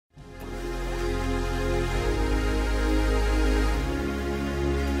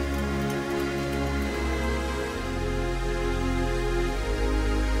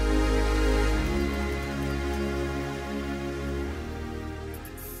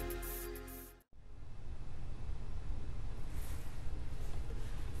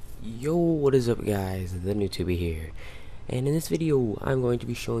Yo, what is up guys, the NewTuber here, and in this video I'm going to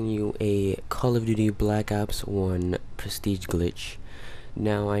be showing you a Call of Duty Black Ops 1 Prestige glitch.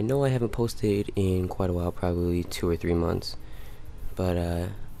 Now I know I haven't posted in quite a while, probably 2 or 3 months, but I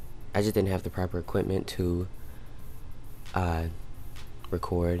just didn't have the proper equipment to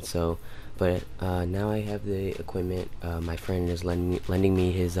record, but now I have the equipment. My friend is lending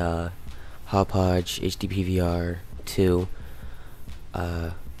me his Hauppauge HD PVR 2.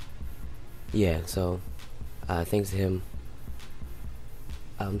 Yeah, so thanks to him.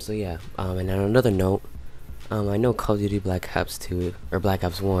 So yeah, and on another note, I know Call of Duty Black Ops 2 or Black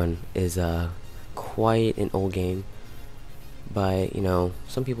Ops 1 is quite an old game, but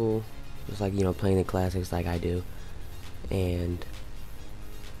some people just like playing the classics like I do, and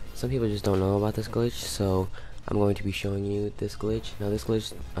some people just don't know about this glitch. So I'm going to be showing you this glitch. Now this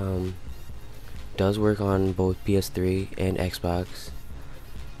glitch does work on both PS3 and Xbox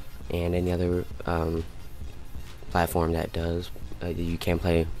and any other platform that does you can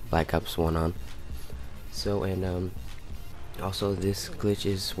play Black Ops 1 on. So, and also this glitch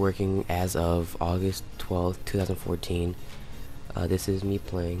is working as of August 12th 2014. This is me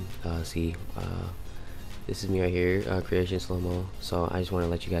playing. This is me right here, creation slow-mo. So I just want to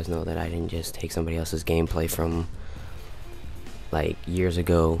let you guys know that I didn't just take somebody else's gameplay from like years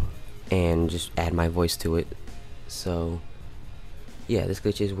ago and just add my voice to it. So yeah, this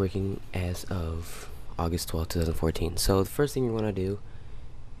glitch is working as of August 12th 2014. So the first thing you want to do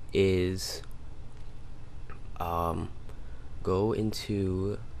is go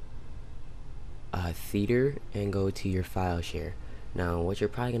into Theater and go to your file share. Now what you're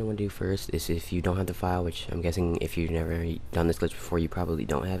probably going to want to do first is, if you don't have the file, which I'm guessing if you've never done this glitch before you probably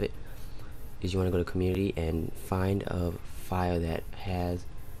don't have it, is you want to go to community and find a file that has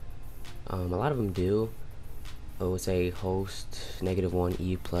a lot of them do. I would say host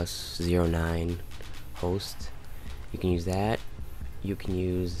 -1e plus 09 host. You can use that. You can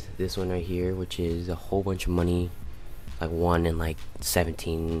use this one right here, which is a whole bunch of money, like 1 and like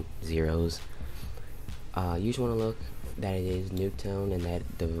 17 zeros. You just want to look that it is Nuketown and that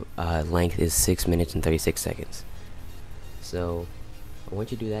the length is 6 minutes and 36 seconds. So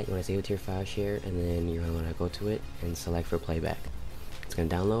once you do that, you want to save it to your file share, and then you're going to want to go to it and select for playback. It's going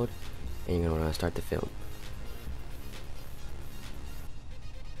to download, and you're going to want to start the film.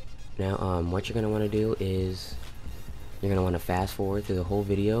 Now what you're going to want to do is you're going to want to fast forward through the whole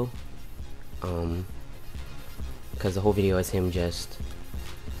video, because the whole video is him just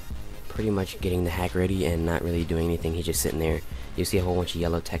pretty much getting the hack ready and not really doing anything. He's just sitting there. You see a whole bunch of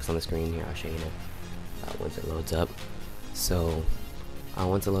yellow text on the screen here. I'll show you now once it loads up. So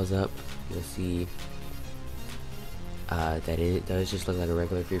once it loads up, you'll see that it does just look like a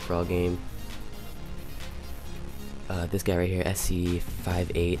regular free-for-all game. This guy right here,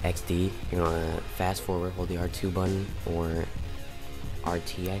 SC58XD, you're gonna fast forward, hold the R2 button, or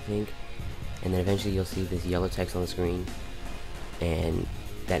RT I think, and then eventually you'll see this yellow text on the screen, and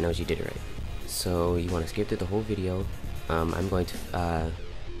that knows you did it right. So you want to skip through the whole video. I'm going to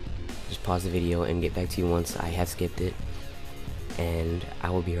just pause the video and get back to you once I have skipped it, and I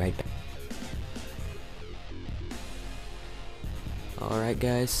will be right back. Alright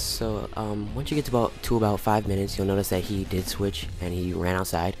guys, so once you get to about 5 minutes, you'll notice that he did switch and he ran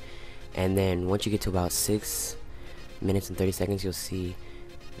outside. And then once you get to about 6 minutes and 30 seconds, you'll see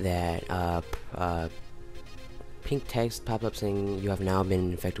that pink text pop up saying you have now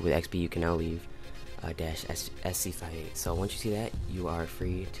been infected with XP. You can now leave dash SC58. So once you see that, you are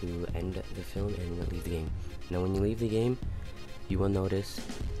free to end the film and leave the game. Now when you leave the game, you will notice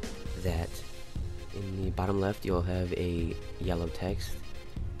that in the bottom left you'll have a yellow text,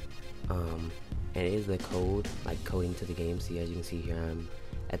 and it is the code, like coding to the game. See, as you can see here, I'm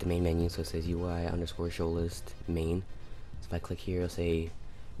at the main menu, so it says UI_showlist main. So if I click here, it'll say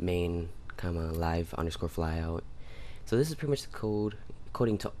main comma live underscore flyout. So this is pretty much the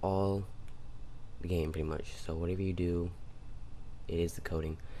coding to all the game pretty much. So whatever you do, it is the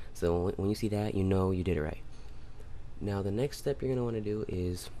coding. So when you see that, you know you did it right. Now the next step you're going to want to do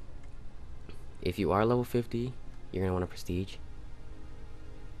is, if you are level 50, you're going to want to prestige.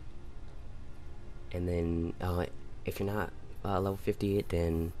 And then if you're not level 50,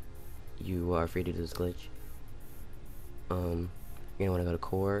 then you are free to do this glitch. You're going to want to go to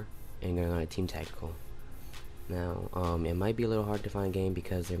core, and you're going to want to team tactical. Now it might be a little hard to find a game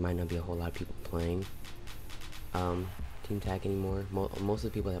because there might not be a whole lot of people playing team tac anymore. Most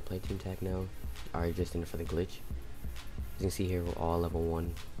of the people that play team tac now are just in it for the glitch. As you can see here, we're all level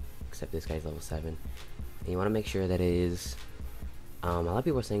 1 except this guy's level 7. And you want to make sure that it is a lot of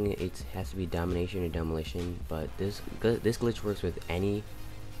people are saying it has to be domination or demolition, but this glitch works with any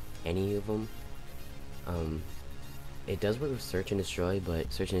any of them. It does work with search and destroy,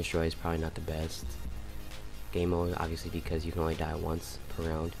 but search and destroy is probably not the best game mode, obviously, because you can only die once per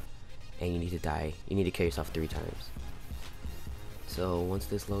round, and you need to kill yourself 3 times. So once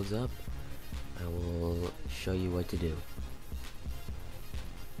this loads up, I will show you what to do.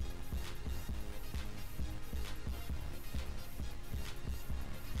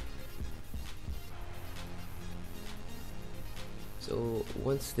 So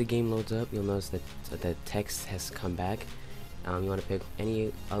once the game loads up, you'll notice that the text has come back. You want to pick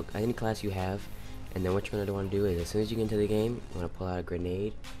any class you have, and then what you're gonna want to do is, as soon as you get into the game, you want to pull out a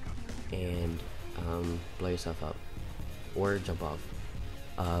grenade and blow yourself up, or jump off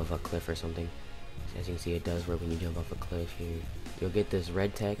of a cliff or something. As you can see, it does work when you jump off a cliff. You'll get this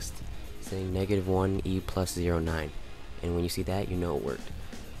red text saying -1 E plus 09, and when you see that, you know it worked.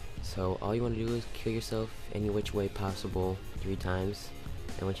 So all you want to do is kill yourself any which way possible 3 times,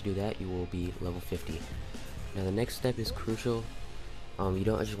 and once you do that, you will be level 50. Now the next step is crucial. You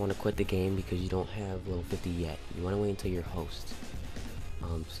don't just want to quit the game because you don't have level 50 yet. You want to wait until you're host.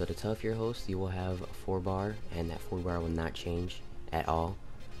 So to tell if you're host, you will have a 4 bar, and that 4 bar will not change at all.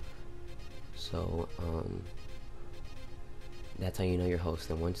 So that's how you know you're host.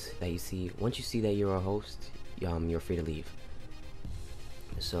 And once you see that you're a host, you're free to leave.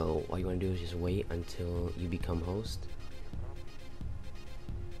 So all you want to do is just wait until you become host,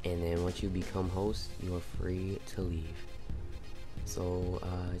 and then once you become host, you are free to leave. So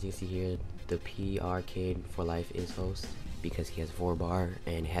as you can see here, the P Arcade for Life is host because he has 4 bar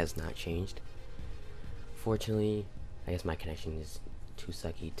and has not changed. Fortunately, I guess my connection is too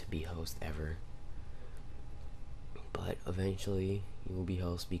sucky to be host ever, but eventually you will be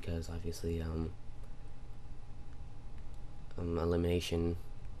host because obviously elimination.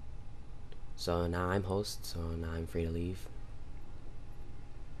 So now I'm host, so now I'm free to leave.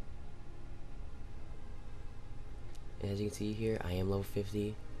 As you can see here, I am level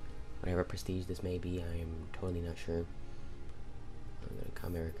 50. Whatever prestige this may be, I am totally not sure. I'm gonna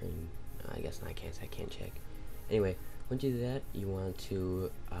come America, and I guess I can't check. Anyway, once you do that, you want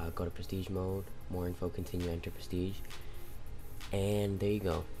to go to prestige mode, more info, continue, enter prestige, and there you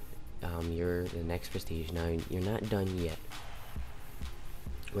go. You're the next prestige. Now you're not done yet.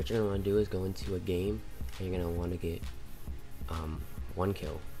 What you're gonna want to do is go into a game, and you're gonna want to get 1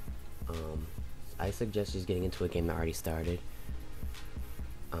 kill. I suggest just getting into a game that already started,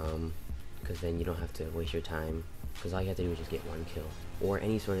 because then you don't have to waste your time. Because all you have to do is just get 1 kill, or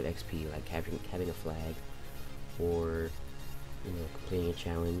any sort of XP, like having a flag, or completing a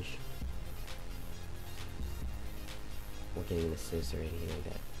challenge, or getting an assist or anything like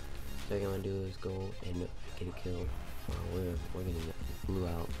that. So what you're gonna do is go and get a kill. We're getting blew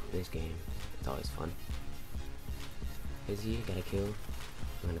out this game. It's always fun. Izzy got a kill.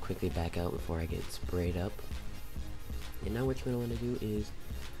 I'm gonna quickly back out before I get sprayed up. And now what you're gonna want to do is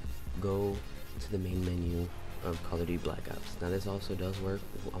go to the main menu of Call of Duty Black Ops. Now this also does work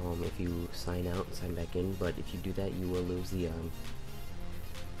if you sign out and sign back in, but if you do that, you will lose the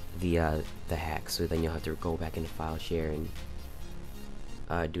hack. So then you'll have to go back into file share and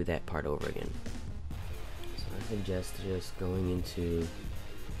do that part over again. So I suggest just going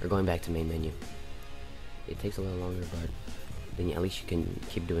back to main menu. It takes a little longer, but then at least you can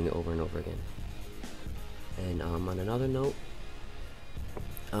keep doing it over and over again. And on another note,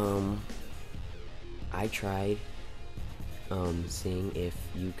 I tried seeing if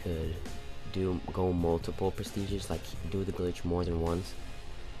you could go multiple prestiges, like do the glitch more than once,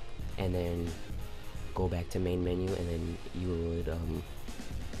 and then go back to main menu, and then you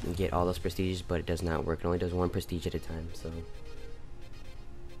would get all those prestiges, but it does not work. It only does 1 prestige at a time. So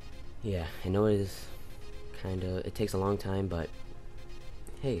yeah, I know it takes a long time, but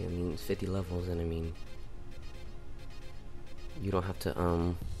hey, I mean, it's 50 levels, and I mean, you don't have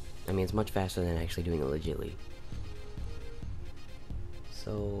to I mean, it's much faster than actually doing it legitly.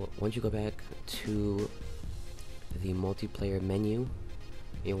 So once you go back to the multiplayer menu,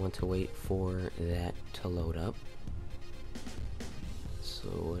 you'll want to wait for that to load up. So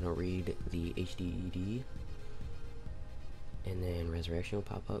I'm gonna read the HDED, and then Resurrection will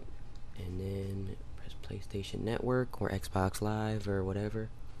pop up, and then press PlayStation Network or Xbox Live or whatever.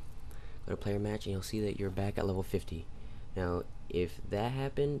 Go to player match, and you'll see that you're back at level 50. Now, if that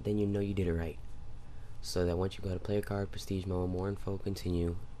happened, then you know you did it right. So that once you go to player card, prestige mode, more info,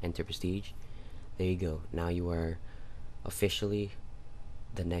 continue, enter prestige, there you go. Now you are officially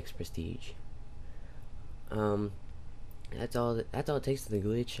the next prestige. That's all it takes to the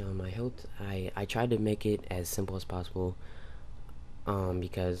glitch. I tried to make it as simple as possible,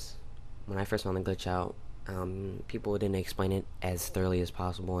 because when I first found the glitch out, People didn't explain it as thoroughly as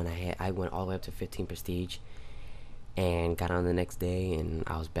possible, and I went all the way up to 15 prestige, and got on the next day, and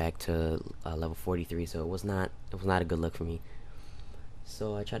I was back to level 43. So it was not a good look for me.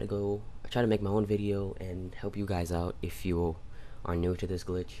 So I try to make my own video and help you guys out if you are new to this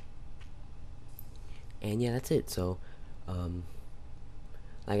glitch. And yeah, that's it. So, um,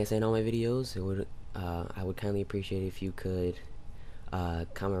 like I said in all my videos, I would kindly appreciate if you could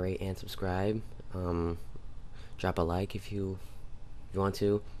comment, rate, and subscribe. Drop a like if you want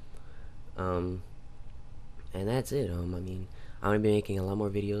to. Um, and that's it. I mean, I'm gonna be making a lot more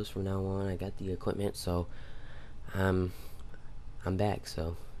videos from now on. I got the equipment, so I'm I'm back.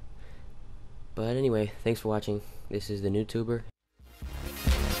 So, but anyway, thanks for watching. This is the NewTuber.